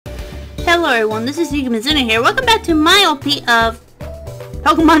Hello everyone, this is Yuki here. Welcome back to my LP of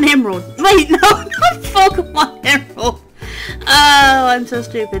Pokemon Emerald. Wait, no, not Pokemon Emerald. Oh, I'm so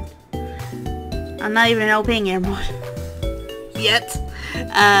stupid. I'm not even LPing Emerald. Yet.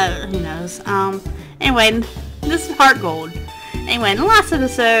 Who knows. Anyway, this is HeartGold. Anyway, in the last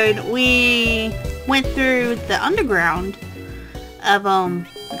episode, we went through the underground of,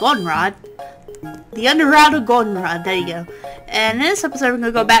 Goldenrod. The underground of Goldenrod, there you go. And in this episode, we're going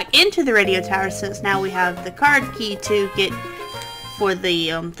to go back into the radio tower since now we have the card key to get for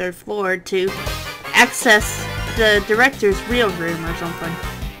the third floor to access the director's real room or something.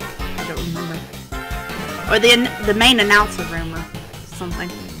 I don't remember. Or the main announcer room or something.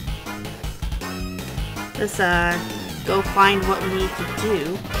 Let's go find what we need to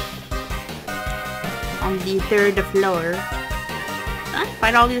do on the third floor. Did I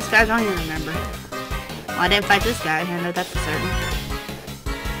fight all these guys? I don't even remember. Well, I didn't fight this guy, I know that's for certain.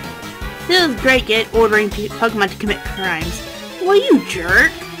 Feels great ordering Pokemon to commit crimes. Well, you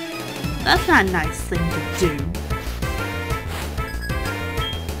jerk! That's not a nice thing to do.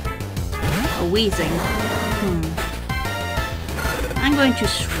 A wheezing. I'm going to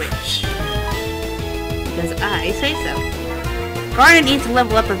switch. Because I say so. Garnet needs to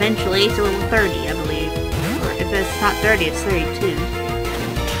level up eventually to level 30, I believe. Or if it's not 30, it's 32.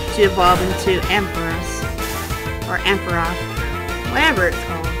 To evolve into Empress. Or Emperor. Whatever it's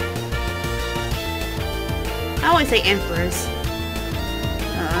called. I always say Empress.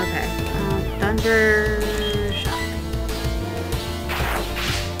 Oh, okay. Thunder Shock.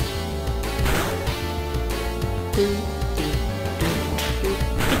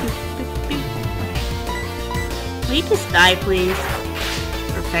 Will you just die, please?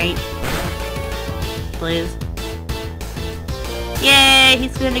 Or faint? Please. Yay!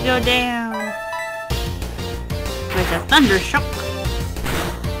 He's gonna go down. With a Thunder Shock.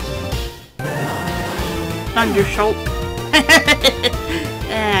 Thunder Shock.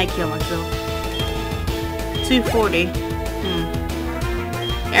 I kill myself. 240.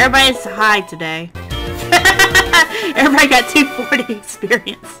 Everybody's high today. Everybody got 240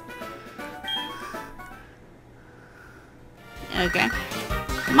 experience. Okay.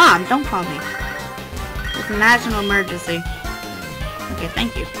 Mom, don't call me. It's a national emergency. Okay,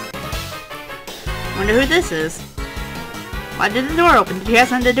 thank you. Wonder who this is. Why did the door open? Did you have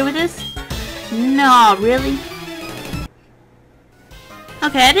something to do with this? No, really?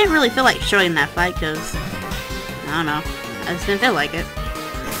 Okay, I didn't really feel like showing that fight because I don't know. I just didn't feel like it.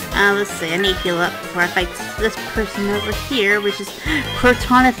 Let's see, I need to heal up before I fight this person over here, which is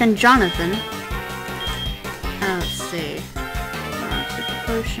Protonathan Jonathan. Let's see. Super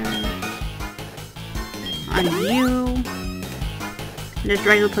potion. On you. There's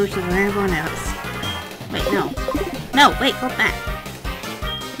regular potions on everyone else. Wait, no. No, wait, go back.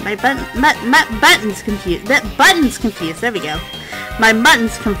 My button's confused. That button's confused. There we go. My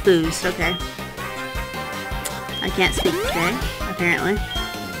button's confused. Okay. I can't speak today, apparently.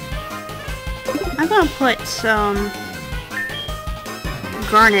 I'm gonna put some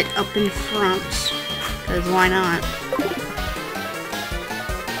Garnet up in front. Because why not?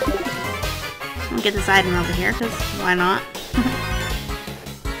 I'm gonna get this item over here, because why not?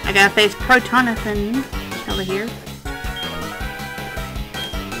 I gotta face Protonathan over here.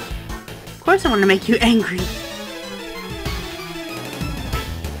 Of course I want to make you angry.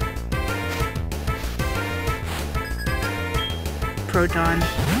 Proton.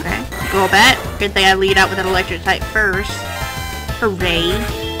 Okay. Golbat. Good thing I lead out with an electric type first. Hooray.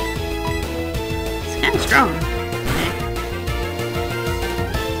 It's kind of strong. Okay.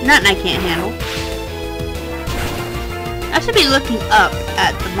 Nothing I can't handle. I should be looking up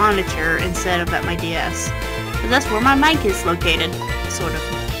at the monitor instead of at my DS. Because that's where my mic is located. Sort of.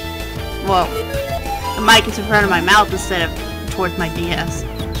 Well, the mic is in front of my mouth instead of towards my DS.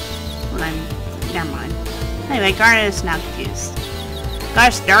 When I'm... Never mind. Anyway, Garnet is now confused.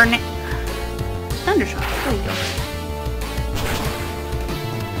 Gosh darn it. Thundershock. There you go.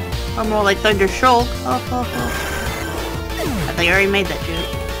 Or more like Thundershock. Oh. I think I already made that joke.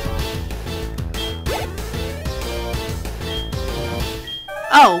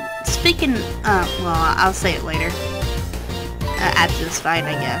 Oh, speaking, well, I'll say it later. After this fight,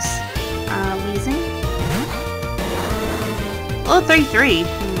 I guess. Wheezing? Oh, 33.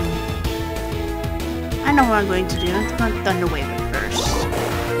 I know what I'm going to do. I'm going to Thunder Wave it first.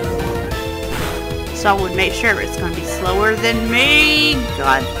 So I would make sure it's going to be slower than me.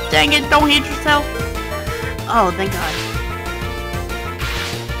 God dang it, don't hit yourself. Oh, thank God.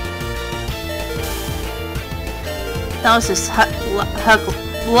 That was just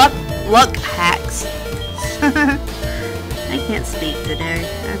luck hacks. I can't speak today.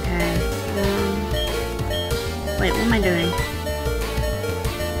 Okay. Wait, what am I doing?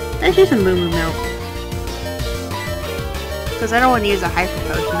 Let's use some Moo Moo Milk. Because I don't want to use a Hyper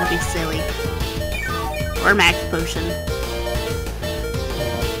Potion, that'd be silly. Or Max Potion.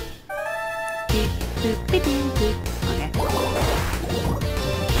 Okay.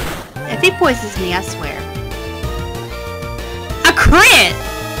 If he poisons me, I swear. A crit!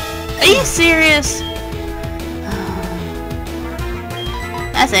 Are you serious?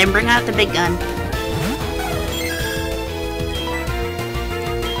 That's it, bring out the big gun.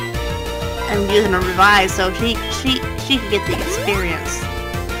 I'm using a revive so she can get the experience.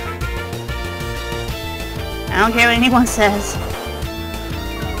 I don't care what anyone says.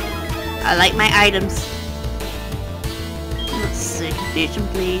 I like my items. Let's see, confusion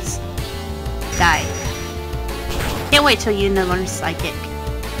please. Die. Can't wait till you learn Psychic.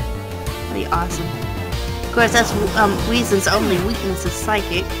 That'd be awesome. Of course, that's Weazen's only weakness is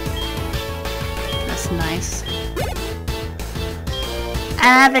Psychic. That's nice. I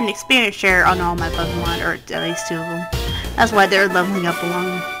have an experience share on all my Pokemon, or at least 2 of them. That's why they're leveling up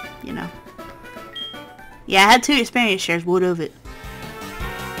along, you know. Yeah, I had 2 experience shares. What of it?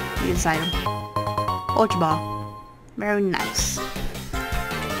 Use item. Ultra Ball. Very nice.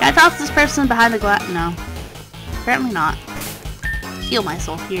 Can I talk to this person behind the glass? No. Apparently not. Heal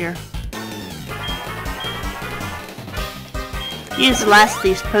myself here. Use the last of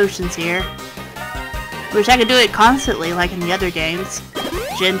these potions here. Wish I could do it constantly like in the other games.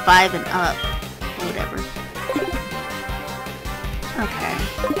 Gen 5 and up. Or whatever. Okay.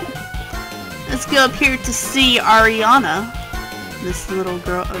 Let's go up here to see Ariana. This little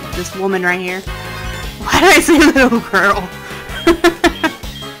girl, this woman right here. Why did I say little girl?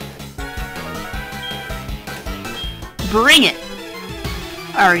 Bring it,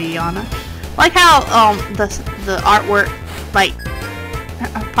 Ariana. Like how the artwork, like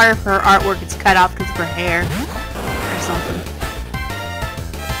a part of her artwork is cut off because of her hair or something.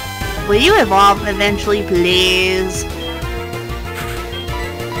 Will you evolve eventually, please?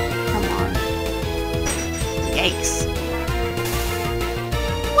 Come on. Yikes.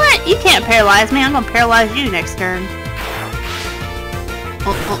 What? You can't paralyze me. I'm gonna paralyze you next turn.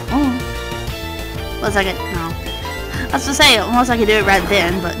 Unless I get... no. I was gonna say, unless I could do it right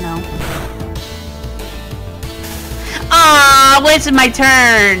then, but no. Ah, I wasted my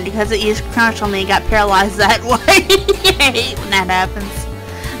turn because it used Crunch on me and got paralyzed that way. I hate when that happens.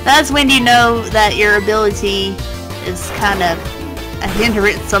 That's when you know that your ability is kind of a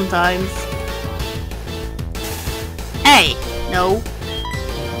hindrance sometimes. Hey, no.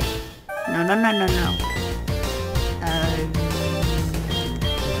 No, no, no, no, no.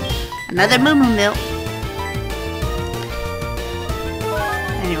 Another Moo Moo Milk.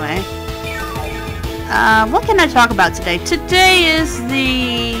 Anyway. What can I talk about today? Today is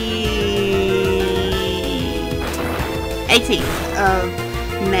the 18th of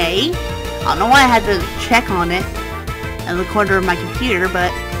May. I don't know why I had to check on it in the corner of my computer,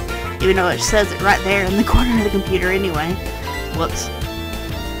 but even though it says it right there in the corner of the computer anyway. Whoops.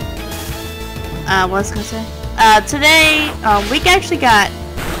 What was I gonna say? Today,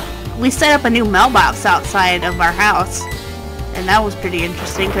 we set up a new mailbox outside of our house. And that was pretty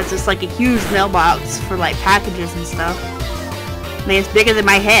interesting because it's like a huge mailbox for like packages and stuff. I mean, it's bigger than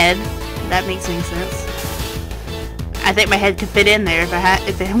my head. If that makes any sense. I think my head could fit in there if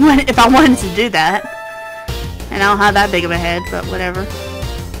I wanted to do that. And I don't have that big of a head, but whatever.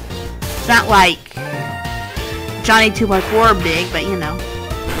 It's not like Johnny 2x4 big, but you know.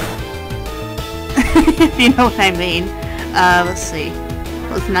 If you know what I mean. Let's see.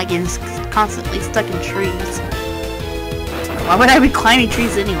 Let's not get constantly stuck in trees. Why would I be climbing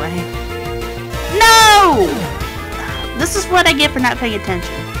trees anyway? No! This is what I get for not paying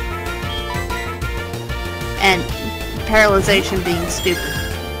attention. And paralyzation being stupid.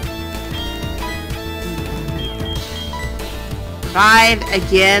 Revive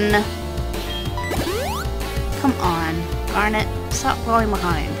again. Come on, Garnet. Stop falling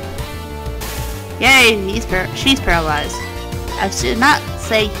behind. Yay, she's paralyzed. I should not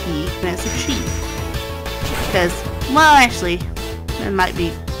say he, but it's a she. Because, well, actually, it might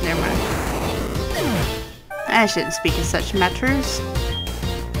be. Never mind. I shouldn't speak of such matters.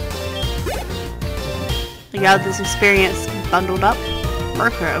 We got this experience bundled up.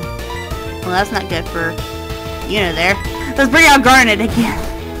 Murkrow. Well, that's not good for, you know, there. Let's bring out Garnet again.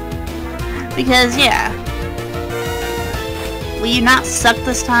 Because, yeah. Will you not suck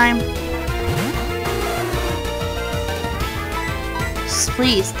this time?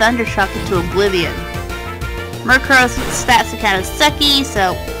 Please, Thundershock into oblivion. Murkrow's stats are kind of sucky,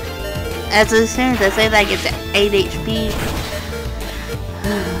 so as soon as I say that, I get to 8 HP.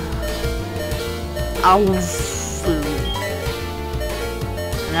 Oh,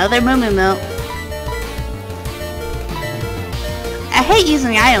 Another Moo Moo milk. I hate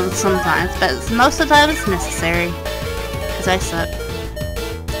using items sometimes, but most of the time it's necessary. Because I suck.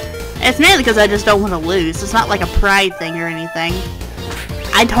 It's mainly because I just don't want to lose. It's not like a pride thing or anything.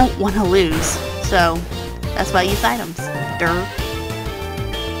 I don't want to lose. So, that's why I use items. Durr.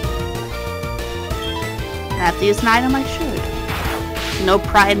 If I have to use an item, I should. No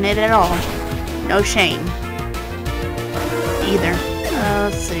pride in it at all. No shame. Either.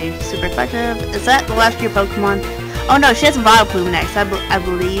 Let's see. Super effective. Is that the last year Pokemon? Oh no, she has a Vileplume next, I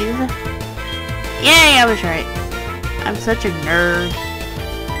believe. Yay, I was right. I'm such a nerd.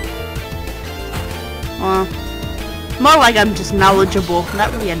 Well, more like I'm just knowledgeable,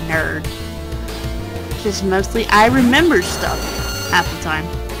 not really a nerd. Just mostly I remember stuff half the time.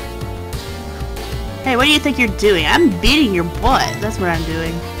 Hey, what do you think you're doing? I'm beating your butt. That's what I'm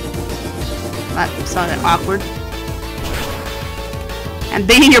doing. I saw that awkward. I'm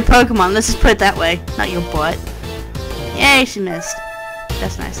beating your Pokemon. Let's just put it that way. Not your butt. Yay, she missed.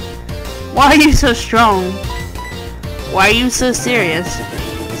 That's nice. Why are you so strong? Why are you so serious?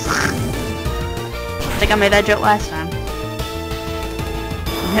 I think I made that joke last time.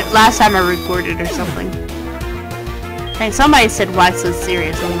 Last time I recorded or something. Hey, somebody said, why so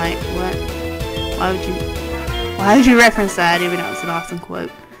serious? I'm like, what? Why would you reference that even though it's an awesome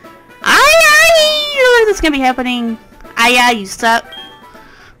quote? Aye, that's gonna be happening. Aye, you suck.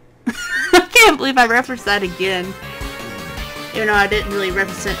 I can't believe I referenced that again. Even though I didn't really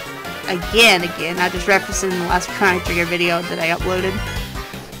reference it again. I just referenced it in the last Chrono Trigger video that I uploaded.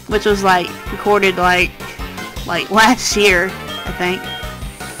 Which was like, recorded like last year, I think.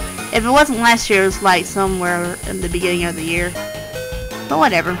 If it wasn't last year, it was like somewhere in the beginning of the year. But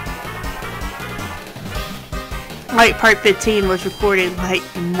whatever. Like part 15 was recorded like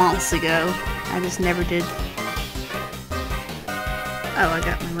months ago. I just never did. Oh, I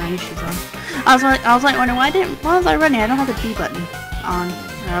got my running shoes on. I was like wondering why was I running? I don't have the B button on.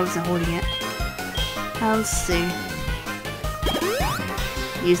 I wasn't holding it. Let's see.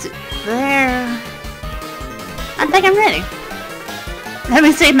 Use it there. I think I'm ready. Let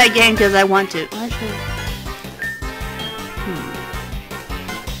me save my game because I want to.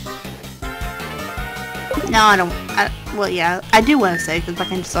 No, I don't. Well, yeah, I do want to save because I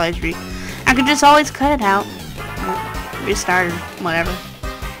can just always I can just always cut it out, or restart or whatever.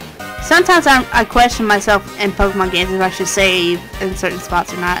 Sometimes I question myself in Pokemon games if I should save in certain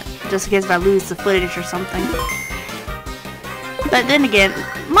spots or not, just in case if I lose the footage or something. But then again,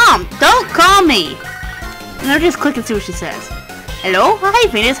 Mom, don't call me! No, just click and see what she says. Hello? Hi,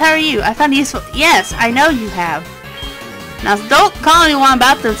 Venus, how are you? I found it useful. Yes, I know you have. Now, don't call me while I'm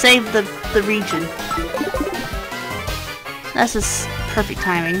about to save the region. That's just perfect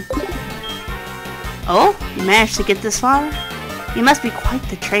timing. Oh, you managed to get this far? You must be quite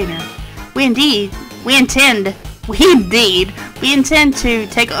the trainer. We intend to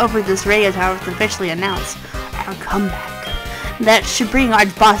take over this radio tower to officially announce our comeback. That should bring our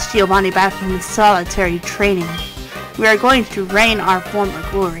boss Giovanni back from his solitary training. We are going to regain our former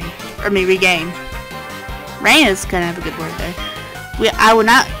glory. Regain. Reign is kind of a good word there. I will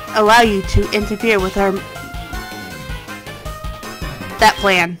not allow you to interfere with that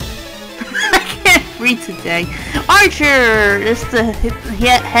plan. I can't read today. Archer is the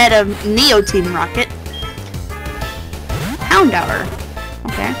head of Neo Team Rocket. Houndour.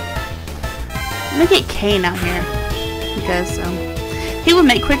 Okay. Let me get Kane out here. Because he would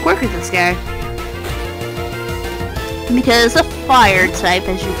make quick work of this guy. Because a fire type,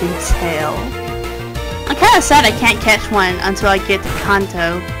 as you can tell. I'm kind of sad I can't catch one until I get to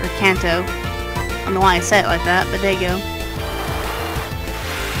Kanto. I don't know why I said it like that, but there you go.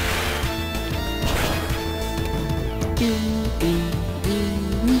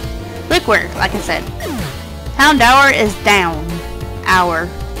 Quick work, like I said. Houndour is down. Hour.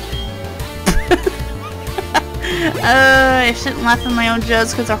 I shouldn't laugh at my own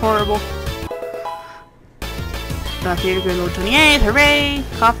jokes because they're horrible. Got here to go level 28, hooray!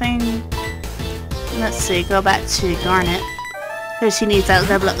 Coughing. Let's see, go back to Garnet. Because she needs that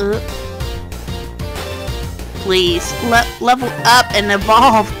level up. Please, level up and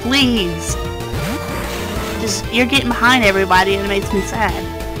evolve, please! You're getting behind everybody and it makes me sad.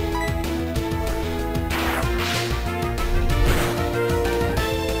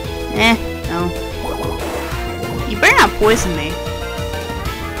 No. You better not poison me.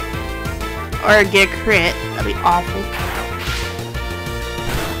 Or get a crit. That'd be awful.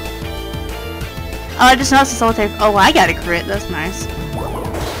 Oh, I just noticed the solitary. Oh, I got a crit. That's nice.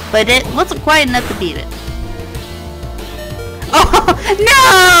 But it wasn't quite enough to beat it. Oh,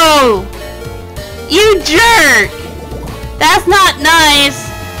 no! You jerk! That's not nice!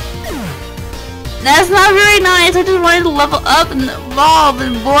 That's not very nice. I just wanted to level up and evolve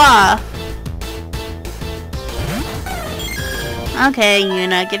and blah. Okay,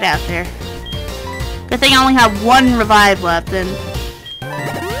 Yuna, get out there. Good thing I only have one revive left, and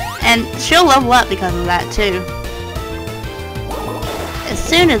she'll level up because of that too. As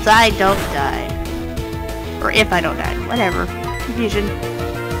soon as I don't die, or if I don't die, whatever. Confusion.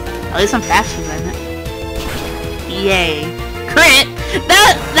 At least I'm faster than it. Yay! Crit.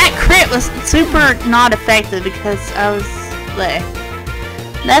 That crit was super not effective because I was like,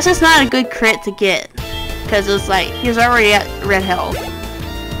 that's just not a good crit to get. Because it was like, he was already at red health.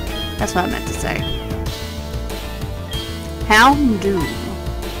 That's what I meant to say. Houndoom.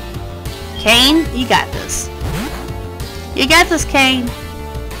 Kane, you got this. You got this, Kane.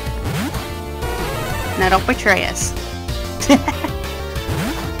 Now don't betray us.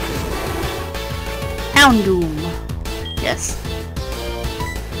 Houndoom. Yes.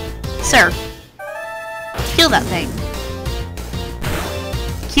 Sir. Kill that thing.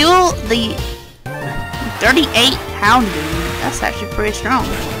 Kill the 38 Houndoom. That's actually pretty strong.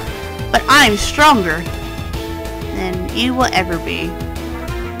 But I'm stronger than you will ever be.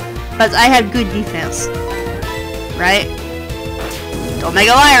 Because I have good defense. Right? Don't make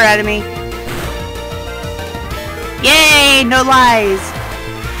a liar out of me. Yay! No lies.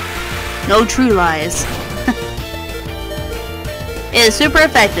 No true lies. It is super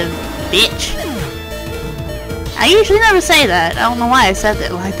effective, bitch. I usually never say that. I don't know why I said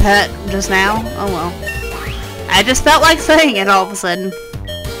it like that just now. Oh well. I just felt like saying it all of a sudden.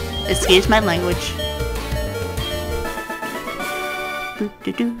 Excuse my language.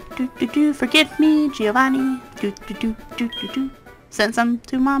 Forgive me, Giovanni. Send some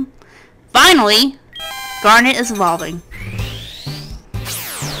to Mom. Finally, Garnet is evolving.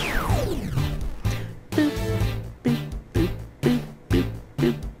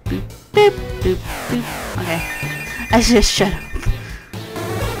 Okay, I just shut up.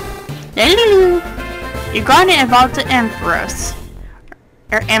 Your Garnet evolved to Ampharos.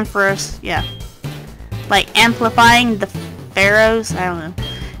 Or Ampharos, yeah. Like amplifying the pharaohs? I don't know.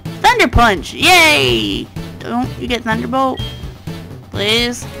 Thunder Punch! Yay! Don't you get Thunderbolt?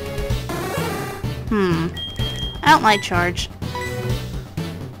 Please? I don't like Charge.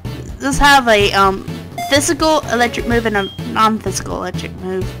 Let's have a physical electric move and a non-physical electric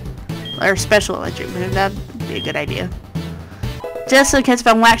move. Or special electric move. That'd be a good idea. Just in case if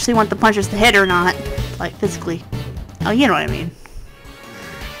I actually want the punches to hit or not. Like physically. Oh, you know what I mean.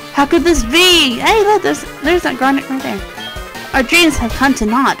 How could this be? Hey, look, there's that Garnet right there. Our dreams have come to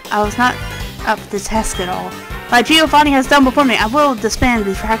naught. I was not up to the task at all. Like Giovanni has done before me, I will disband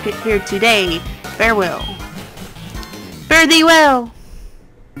the racket here today. Farewell. Fare thee well.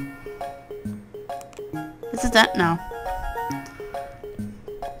 Is it that? No.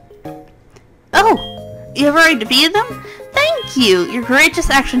 Oh! You have already defeated them? Thank you! Your courageous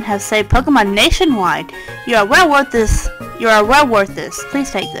action has saved Pokemon nationwide. You are well worth this. You are well worth this.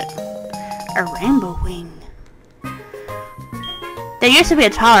 Please take it. A rainbow wing. There used to be a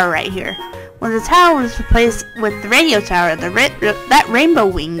tower right here. When the tower was replaced with the radio tower, that rainbow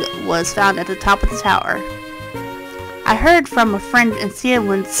wing was found at the top of the tower. I heard from a friend in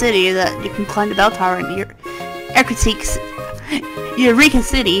Goldenrod City that you can climb the bell tower in Eureka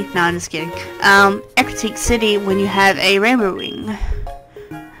City. No, I'm just kidding. Eureka City when you have a rainbow wing.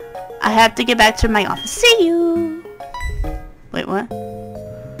 I have to get back to my office. See you! Wait, what?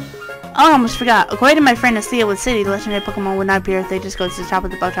 Oh, I almost forgot. According to my friend in Goldenrod City, the legendary Pokemon would not appear if they just go to the top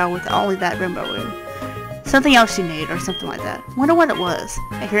of the bell tower with only that rainbow wing. Something else you need, or something like that. Wonder what it was.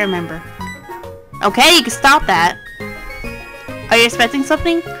 I can remember. Okay, you can stop that. Are you expecting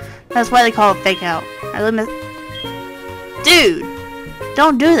something? That's why they call it fake out. Dude!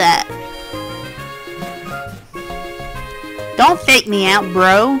 Don't do that. Don't fake me out,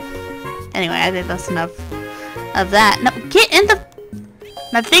 bro. Anyway, I think that's enough of that. No, get in the...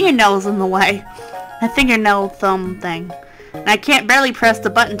 My fingernail's in the way. My fingernail thumb thing. And I can't barely press the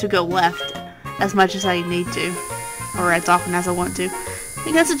button to go left as much as I need to. Or as often as I want to.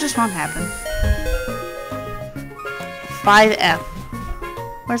 Because it just won't happen. 5F.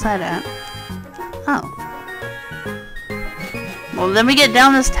 Where's that at? Oh. Well, then we get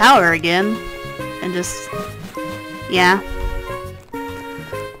down this tower again. And just... Yeah.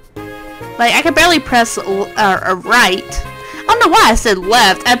 Like, I can barely press right. I don't know why I said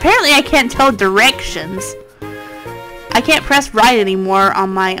left. Apparently I can't tell directions. I can't press right anymore on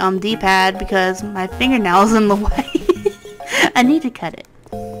my D-pad because my fingernail's in the way. I need to cut it.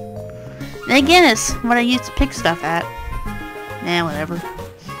 And again, it's what I use to pick stuff at. Nah, whatever.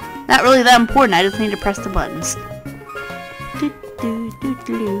 Not really that important. I just need to press the buttons. Okay,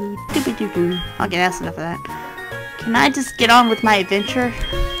 that's enough of that. Can I just get on with my adventure?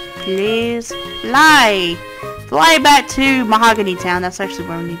 Please? Fly! Fly back to Mahogany Town. That's actually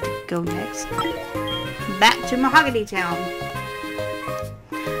where we need to go next. Back to Mahogany Town.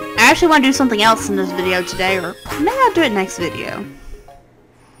 I actually want to do something else in this video today, or maybe I'll do it next video.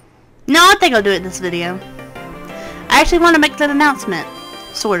 No, I think I'll do it this video. I actually want to make that announcement,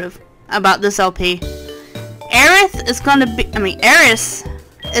 sort of, about this LP. Aerith is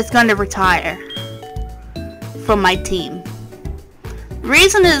gonna retire from my team. The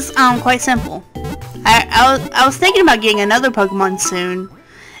reason is quite simple. I was thinking about getting another Pokemon soon,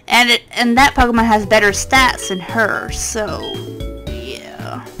 and that Pokemon has better stats than her, so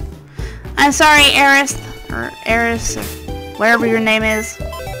yeah. I'm sorry, Aerith, or whatever your name is.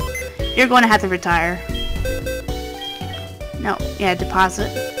 You're going to have to retire. No, yeah, deposit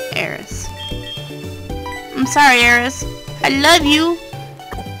Aerith. I'm sorry, Aerith. I love you,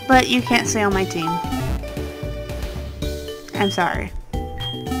 but you can't stay on my team. I'm sorry.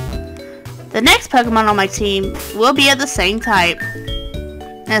 The next Pokemon on my team will be of the same type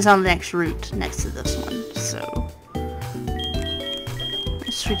as on the next route next to this one. So,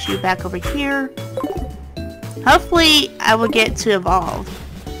 let's switch you back over here. Hopefully, I will get to evolve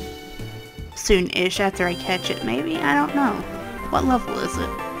soon-ish after I catch it. Maybe? I don't know. What level is it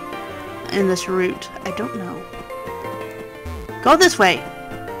in this route? I don't know. Go this way.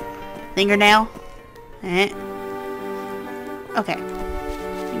 Fingernail. Okay.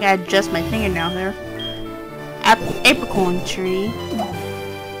 I gotta adjust my fingernail there. Apricorn tree.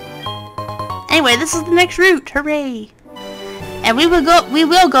 Anyway, this is the next route. Hooray! And we will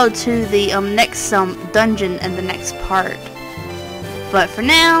go to the next dungeon in the next part. But for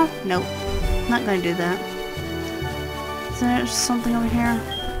now, nope. I'm not gonna do that. Is there something over here?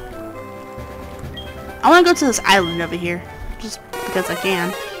 I wanna go to this island over here. Just because I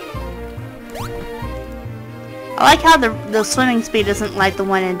can. I like how the swimming speed isn't like the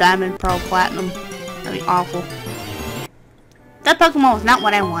one in Diamond, Pearl, Platinum. That'd be awful. That Pokemon was not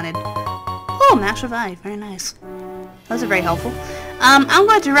what I wanted. Oh, Max Revive. Very nice. Those are very helpful. I'm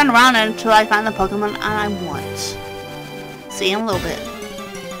going to run around until I find the Pokemon I want. See you in a little bit.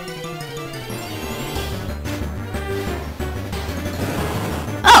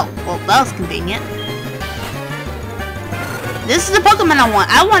 Oh, well, that was convenient. This is the Pokemon I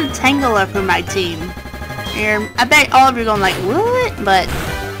want. I want Tangela for my team. I bet all of you are going like, what? But,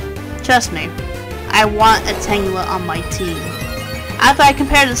 trust me, I want a Tangela on my team. After I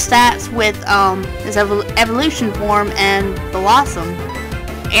compare the stats with his evolution form and Blossom,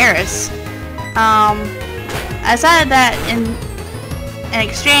 Aeris, I decided that in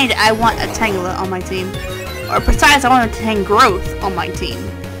exchange I want a Tangela on my team. Or precise, I want a Tangrowth on my team.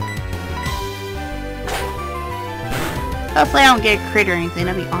 Hopefully I don't get a crit or anything,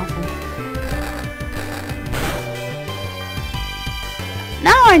 that'd be awful.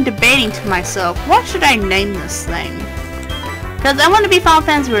 Now I'm debating to myself, what should I name this thing? Because I want to be Final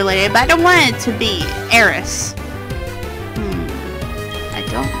Fantasy related, but I don't want it to be Aeris. I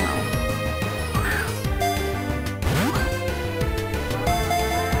don't know.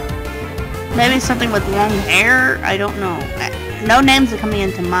 Maybe something with long hair? I don't know. No names are coming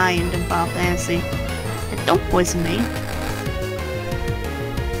into mind in Final Fantasy. Don't poison me.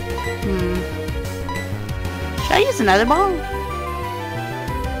 Should I use another ball?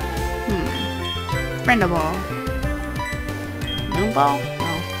 Friend ball. Moon ball? No.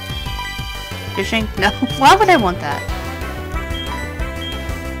 Fishing? No. Why would I want that?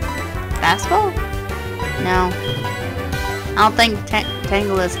 Fastball? No. I don't think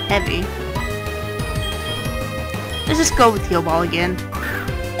Tangle is heavy. Let's just go with Heal Ball again.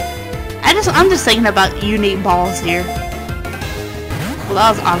 I'm just thinking about unique balls here. Well,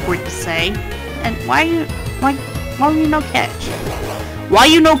 that was awkward to say. And why you no catch? Why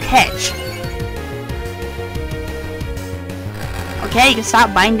you no catch? Okay, you can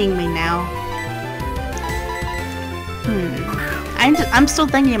stop binding me now. I'm still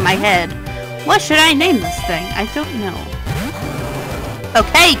thinking in my head. What should I name this thing? I don't know.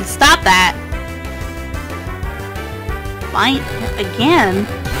 Okay, you can stop that. Bind again?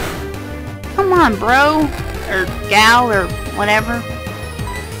 Come on, bro. Or gal, or whatever.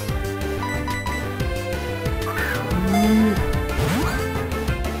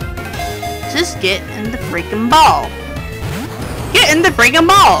 Just get in the freaking ball. Get in the freaking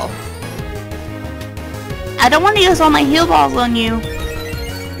ball! I don't want to use all my heal balls on you.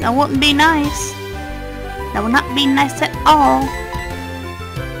 That wouldn't be nice. That would not be nice at all.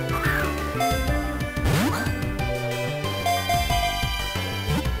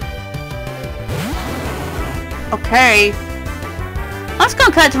 Okay. I'm just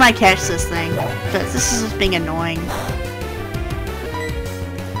gonna cut to my catch this thing, because this is just being annoying.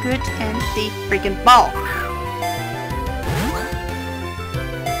 Good and the freaking ball.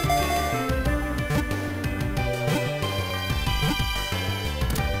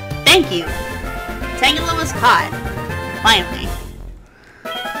 Thank you. Tangela was caught. Finally.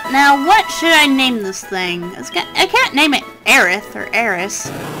 Now, what should I name this thing? I can't name it Aerith or Eris,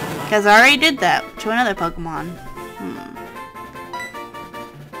 because I already did that to another Pokemon.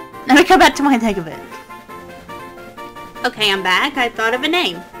 Let me come back to my think of it. Okay, I'm back. I thought of a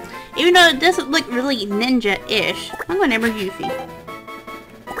name. Even though it doesn't look really ninja-ish, I'm gonna name her Yuffie.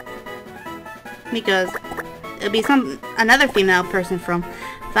 Because it'll be another female person from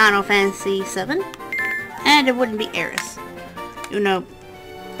Final Fantasy VII, and it wouldn't be Eris. Even though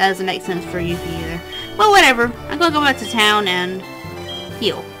that doesn't make sense for Yuffie either. Well, whatever. I'm gonna go back to town and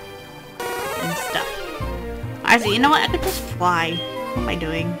heal and stuff. Actually, you know what? I could just fly. What am I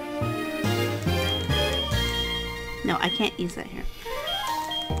doing? No, I can't use that here.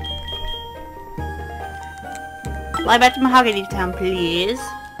 Fly back to Mahogany Town, please.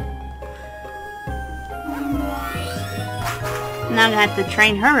 Now I'm gonna have to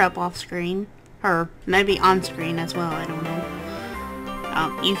train her up off screen. Or maybe on screen as well, I don't know.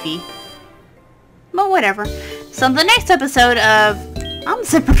 Yuffie. But whatever. So the next episode of... I'm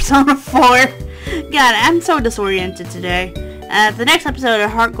saying Persona 4. God, I'm so disoriented today. The next episode of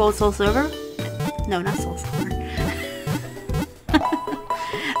HeartGold Soul Silver. No, not Soul Silver.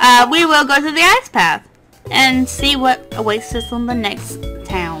 We will go to the ice path. And see what awaits us on the next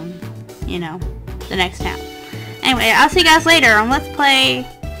town. You know, the next town. Anyway, I'll see you guys later on Let's Play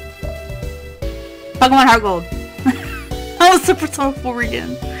Pokemon HeartGold. I was Super Soul 4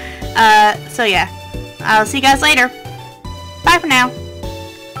 again. So yeah. I'll see you guys later. Bye for now.